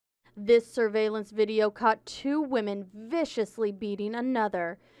This surveillance video caught two women viciously beating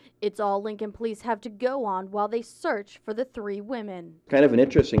another. It's all Lincoln police have to go on while they search for the three women. Kind of an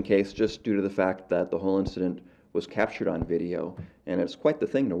interesting case just due to the fact that the whole incident was captured on video, and it's quite the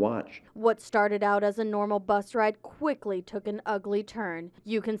thing to watch. What started out as a normal bus ride quickly took an ugly turn.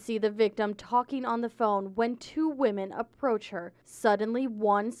 You can see the victim talking on the phone when two women approach her. Suddenly,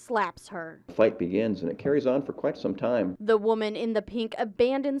 one slaps her. The fight begins, and it carries on for quite some time. The woman in the pink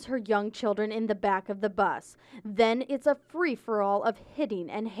abandons her young children in the back of the bus. Then it's a free-for-all of hitting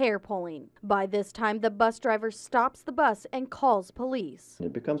and hair pulling. By this time, the bus driver stops the bus and calls police.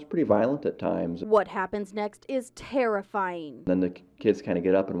 It becomes pretty violent at times. What happens next is terrifying. Then the kids kind of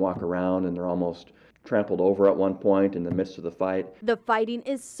get up and walk around, and they're almost trampled over at one point in the midst of the fight. The fighting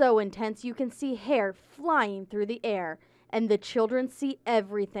is so intense you can see hair flying through the air, and the children see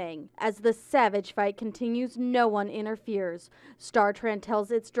everything. As the savage fight continues, no one interferes. StarTran tells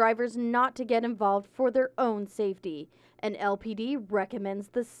its drivers not to get involved for their own safety, and LPD recommends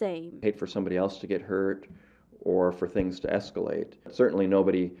the same. I hate for somebody else to get hurt or for things to escalate. Certainly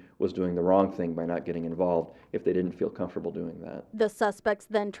nobody was doing the wrong thing by not getting involved if they didn't feel comfortable doing that. The suspects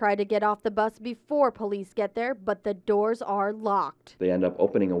then try to get off the bus before police get there, but the doors are locked. They end up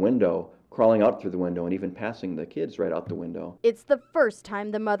opening a window, crawling out through the window, and even passing the kids right out the window. It's the first time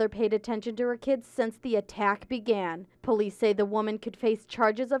the mother paid attention to her kids since the attack began. Police say the woman could face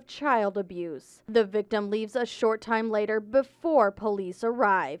charges of child abuse. The victim leaves a short time later before police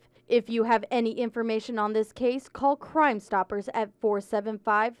arrive. If you have any information on this case, call Crime Stoppers at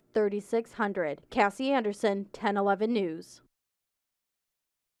 475-3600. Cassie Anderson, 1011 News.